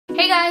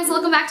guys,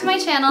 welcome back to my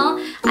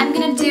channel. I'm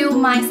gonna do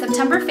my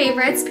September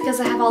favorites because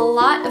I have a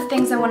lot of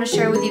things I want to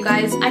share with you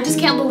guys. I just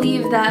can't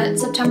believe that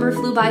September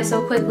flew by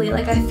so quickly.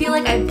 Like, I feel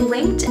like I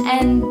blinked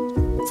and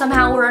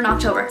somehow we're in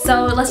October.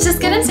 So let's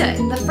just get into it.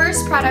 The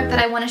first product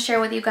that I want to share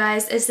with you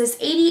guys is this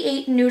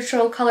 88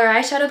 Neutral Color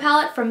Eyeshadow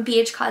Palette from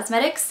BH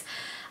Cosmetics.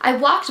 I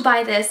walked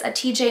by this at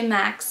TJ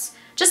Maxx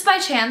just by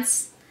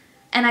chance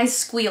and I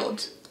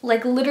squealed.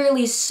 Like,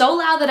 literally so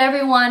loud that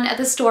everyone at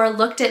the store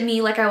looked at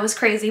me like I was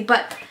crazy,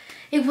 but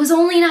it was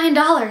only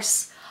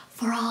 $9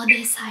 for all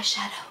base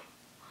eyeshadow.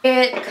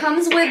 It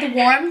comes with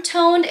warm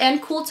toned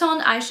and cool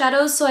toned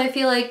eyeshadows, so I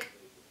feel like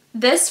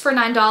this for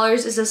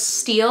 $9 is a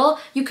steal.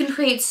 You can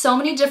create so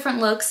many different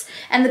looks,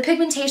 and the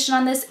pigmentation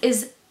on this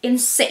is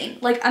insane.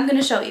 Like, I'm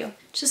gonna show you.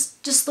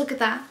 Just look at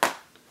that.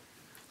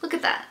 Look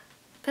at that.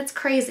 That's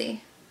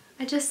crazy.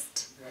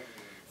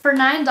 For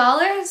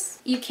 $9,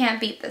 you can't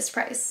beat this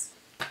price.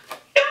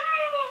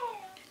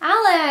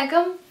 Alec,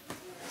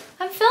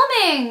 I'm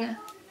filming.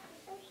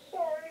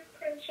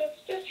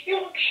 You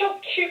look so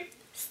cute.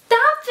 Stop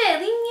it!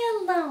 Leave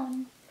me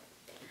alone.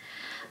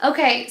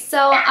 Okay,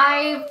 so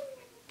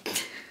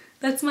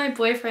that's my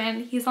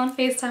boyfriend. He's on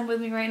FaceTime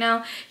with me right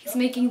now. He's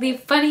making the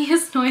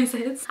funniest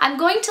noises. I'm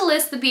going to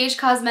list the BH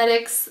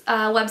Cosmetics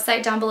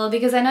website down below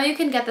because I know you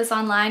can get this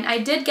online. I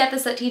did get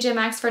this at TJ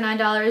Maxx for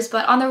 $9,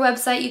 but on their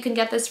website you can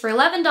get this for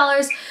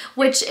 $11,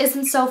 which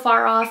isn't so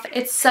far off.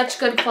 It's such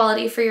good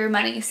quality for your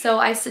money, so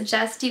I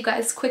suggest you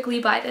guys quickly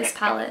buy this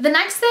palette. The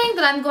next thing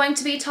that I'm going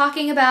to be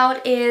talking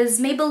about is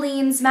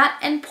Maybelline's Matte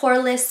and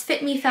Poreless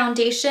Fit Me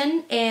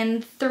Foundation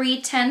in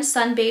 310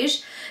 Sun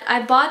Beige.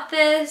 I bought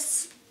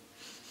this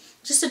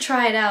just to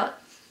try it out.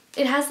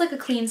 It has like a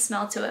clean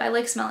smell to it. I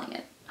like smelling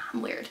it.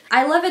 I'm weird.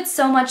 I love it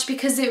so much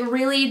because it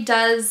really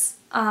does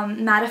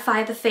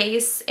mattify the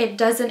face. It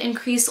doesn't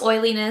increase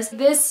oiliness.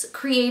 This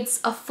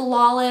creates a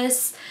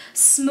flawless,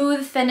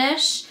 smooth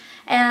finish,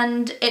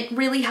 and it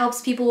really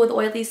helps people with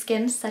oily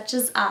skin such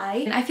as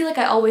I. And I feel like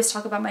I always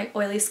talk about my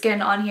oily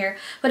skin on here,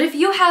 but if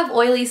you have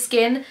oily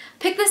skin,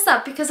 pick this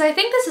up because I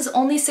think this is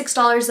only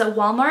 $6 at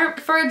Walmart.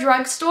 For a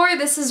drugstore,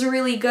 this is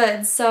really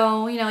good,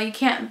 so you know, you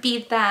can't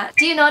beat that.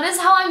 Do you notice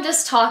how I'm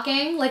just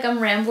talking like I'm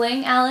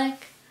rambling,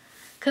 Alec?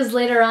 Because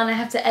later on I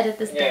have to edit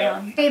this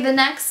down. Okay, the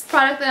next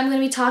product that I'm going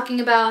to be talking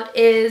about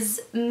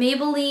is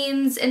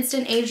Maybelline's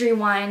Instant Age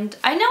Rewind.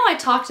 I know I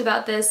talked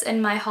about this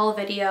in my haul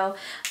video,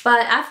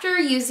 but after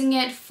using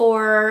it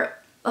for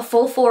a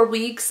full 4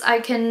 weeks,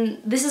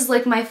 this is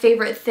like my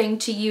favorite thing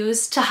to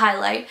use to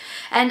highlight.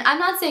 And I'm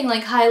not saying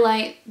like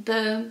highlight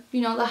the,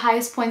 you know, the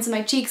highest points of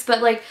my cheeks,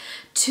 but like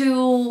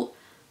to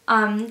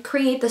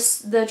create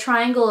the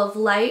triangle of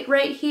light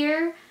right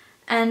here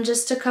and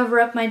just to cover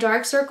up my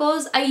dark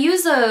circles. I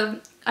use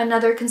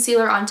another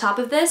concealer on top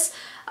of this,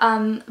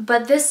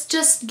 but this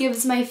just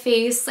gives my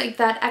face like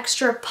that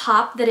extra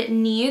pop that it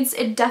needs.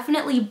 It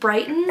definitely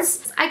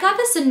brightens. I got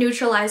this in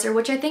Neutralizer,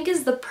 which I think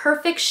is the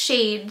perfect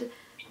shade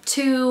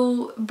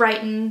to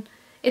brighten.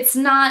 It's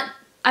not,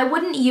 I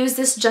wouldn't use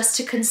this just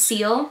to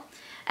conceal,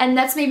 and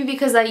that's maybe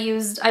because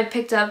I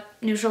picked up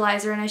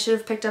Neutralizer and I should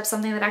have picked up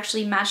something that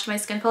actually matched my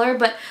skin color,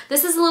 but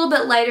this is a little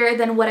bit lighter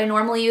than what I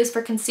normally use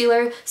for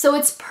concealer, so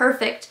it's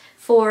perfect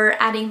for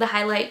adding the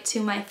highlight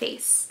to my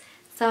face.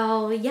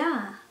 So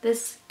yeah,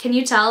 this, can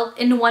you tell?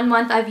 In 1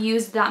 month I've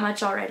used that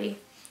much already.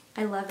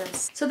 I love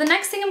this. So the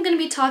next thing I'm going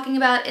to be talking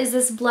about is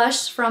this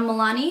blush from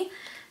Milani.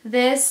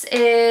 This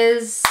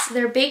is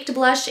their baked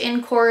blush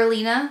in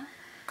Corralina.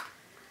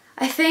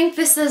 I think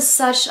this is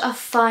such a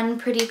fun,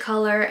 pretty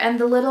color, and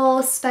the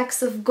little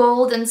specks of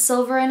gold and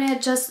silver in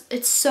it,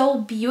 it's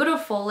so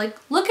beautiful. Like,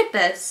 look at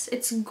this.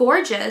 It's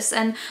gorgeous.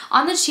 And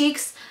on the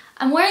cheeks,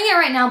 I'm wearing it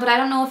right now, but I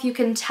don't know if you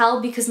can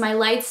tell because my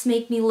lights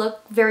make me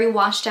look very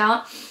washed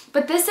out.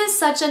 But this is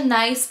such a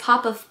nice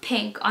pop of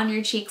pink on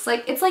your cheeks.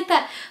 Like, it's like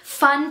that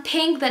fun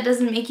pink that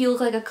doesn't make you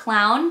look like a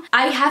clown.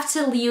 I have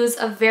to use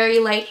a very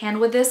light hand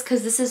with this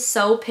because this is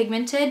so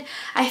pigmented.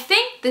 I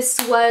think this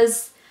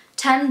was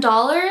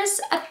 $10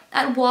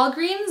 at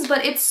Walgreens,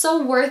 but it's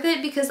so worth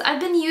it because I've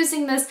been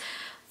using this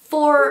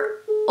for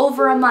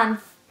over a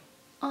month.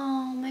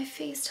 Oh, my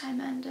FaceTime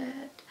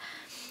ended.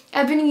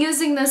 I've been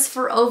using this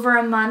for over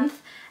a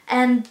month,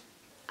 and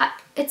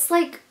it's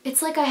like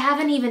I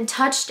haven't even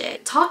touched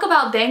it. Talk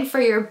about bang for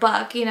your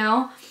buck, you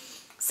know?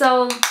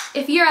 So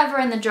if you're ever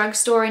in the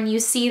drugstore and you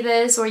see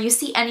this, or you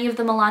see any of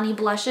the Milani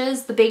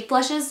blushes, the baked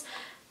blushes,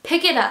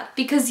 pick it up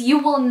because you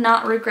will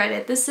not regret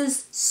it. This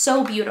is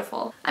so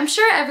beautiful. I'm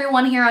sure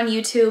everyone here on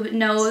YouTube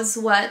knows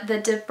what the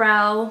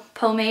Dipbrow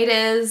pomade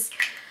is,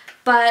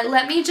 but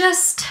let me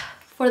just,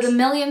 for the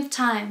millionth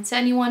time, to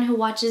anyone who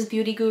watches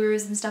beauty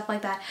gurus and stuff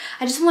like that,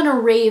 I just want to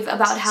rave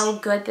about how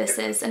good this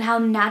is and how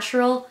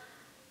natural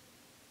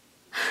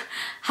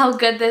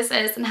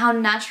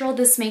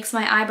this makes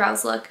my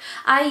eyebrows look.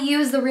 I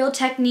use the Real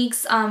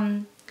Techniques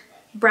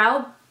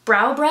brow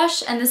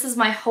brush, and this is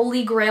my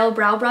holy grail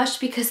brow brush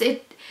because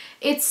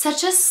it's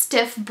such a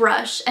stiff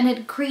brush and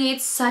it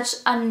creates such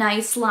a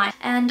nice line,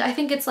 and I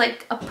think it's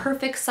like a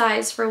perfect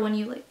size for when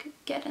you like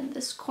get in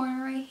this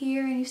corner right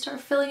here and you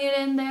start filling it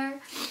in there.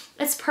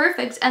 It's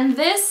perfect. And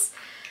this,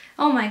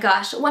 oh my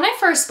gosh, when I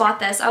first bought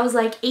this, I was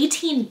like,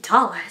 $18.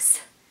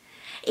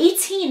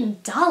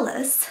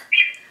 $18?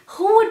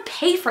 Who would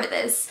pay for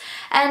this?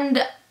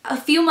 And a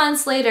few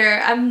months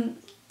later,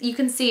 you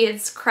can see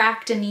it's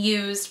cracked and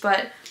used,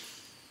 but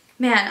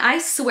man, I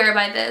swear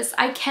by this.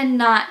 I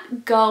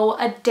cannot go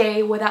a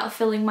day without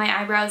filling my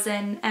eyebrows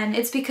in, and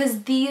it's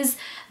because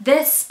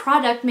this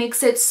product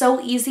makes it so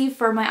easy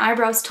for my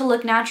eyebrows to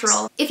look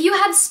natural. If you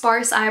have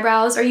sparse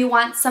eyebrows or you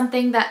want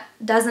something that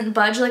doesn't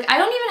budge, like I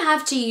don't even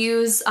have to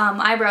use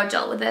eyebrow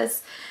gel with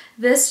this.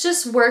 This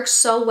just works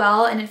so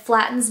well, and it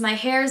flattens my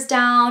hairs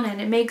down, and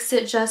it makes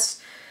it just,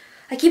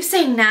 I keep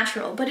saying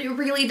natural, but it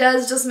really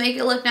does just make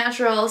it look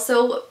natural.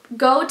 So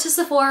go to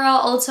Sephora,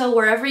 Ulta,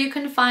 wherever you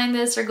can find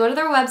this, or go to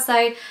their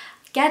website,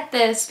 get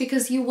this,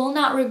 because you will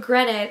not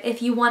regret it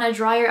if you want to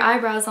draw your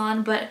eyebrows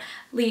on, but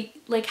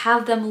like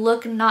have them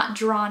look not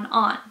drawn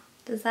on.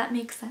 Does that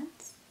make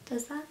sense?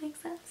 Does that make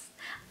sense?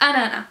 I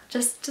don't know.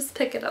 Just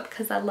pick it up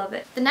because I love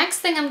it. The next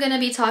thing I'm going to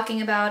be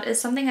talking about is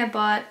something I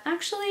bought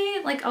actually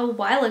like a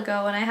while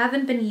ago, and I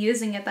haven't been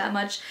using it that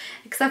much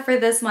except for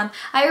this month.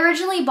 I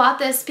originally bought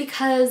this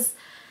because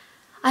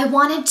I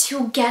wanted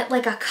to get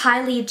like a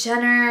Kylie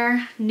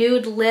Jenner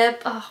nude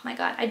lip. Oh my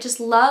god, I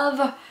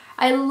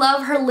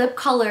love her lip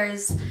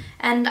colors,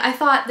 and I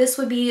thought this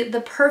would be the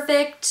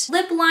perfect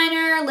lip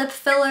liner, lip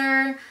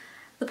filler,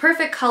 the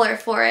perfect color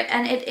for it.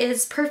 And it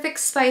is Perfect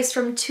Spice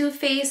from Too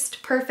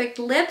Faced Perfect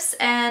Lips,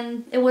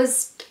 and it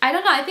was, I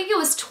don't know, I think it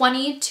was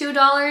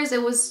 $22.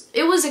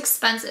 It was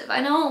expensive. I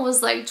know it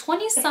was like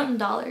 20-some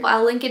dollars.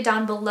 I'll link it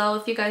down below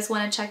if you guys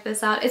want to check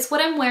this out. It's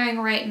what I'm wearing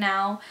right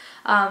now.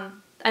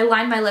 I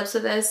lined my lips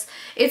with this.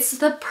 It's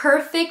the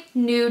perfect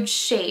nude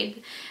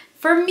shade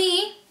for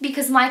me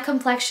because my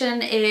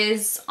complexion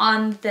is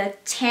on the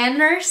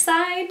tanner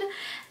side.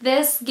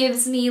 This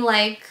gives me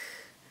like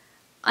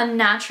a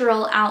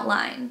natural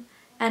outline,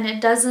 and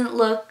it doesn't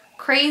look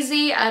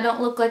crazy. I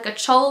don't look like a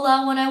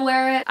chola when I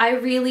wear it. I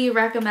really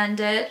recommend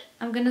it.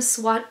 I'm gonna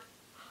swatch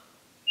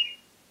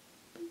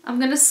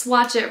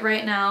it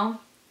right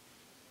now.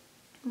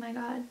 Oh my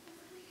god.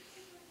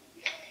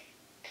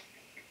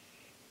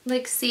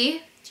 Like,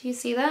 see? Do you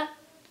see that?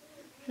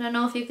 I don't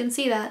know if you can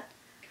see that.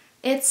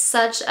 It's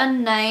such a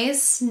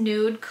nice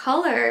nude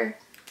color.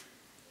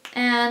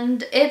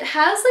 And it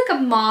has like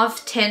a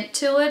mauve tint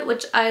to it,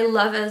 which I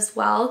love as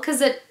well, because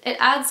it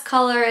adds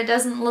color. It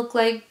doesn't look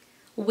like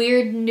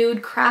weird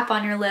nude crap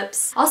on your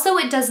lips. Also,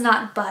 it does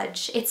not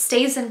budge. It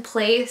stays in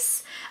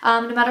place.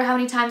 No matter how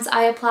many times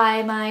I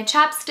apply my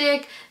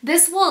chapstick,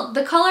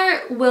 the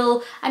color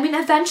will, I mean,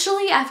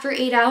 eventually after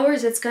 8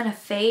 hours it's gonna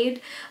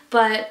fade,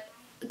 but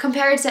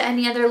compared to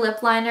any other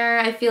lip liner,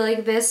 I feel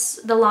like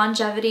the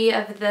longevity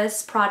of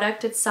this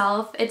product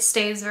itself, it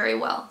stays very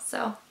well,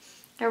 so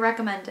I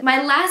recommend it.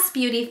 My last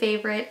beauty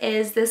favorite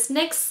is this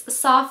NYX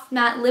Soft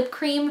Matte Lip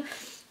Cream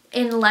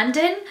in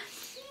London.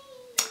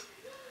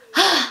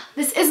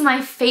 This is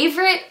my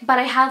favorite, but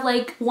I have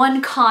like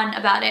one con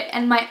about it,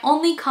 and my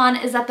only con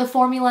is that the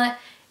formula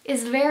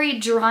is very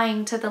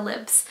drying to the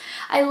lips.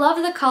 I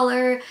love the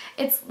color.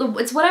 It's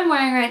what I'm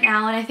wearing right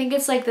now, and I think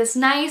it's like this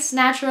nice,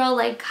 natural,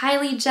 like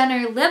Kylie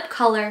Jenner lip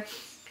color,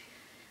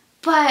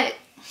 but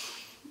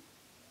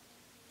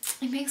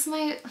it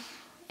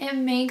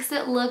makes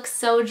it look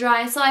so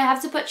dry, so I have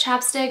to put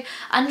chapstick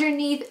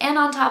underneath and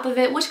on top of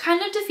it, which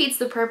kind of defeats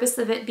the purpose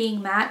of it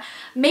being matte.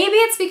 Maybe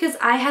it's because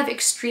I have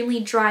extremely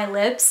dry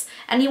lips.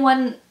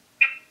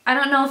 I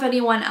don't know if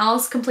anyone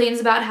else complains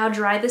about how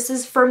dry this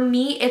is. For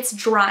me, it's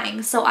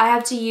drying, so I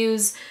have to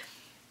use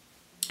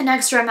an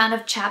extra amount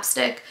of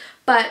chapstick,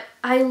 but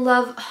I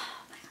love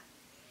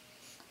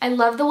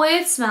the way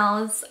it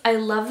smells. I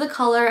love the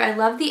color. I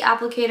love the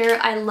applicator.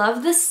 I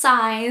love the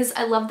size.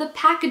 I love the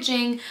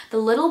packaging, the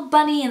little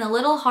bunny and the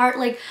little heart.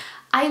 Like,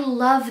 I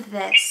love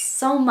this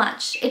so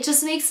much. It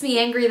just makes me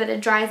angry that it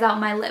dries out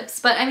my lips.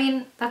 But I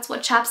mean, that's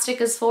what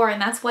chapstick is for,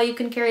 and that's why you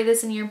can carry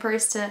this in your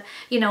purse to,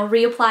 you know,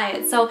 reapply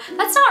it. So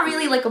that's not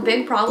really like a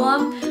big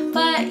problem.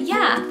 But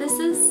yeah, I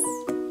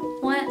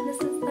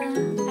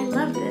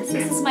love this.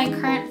 This is my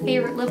current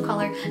favorite lip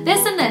color.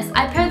 This and this.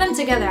 I pair them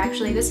together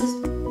actually. This is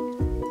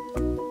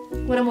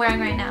what I'm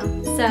wearing right now.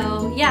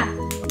 So yeah,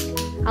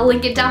 I'll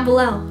link it down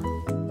below.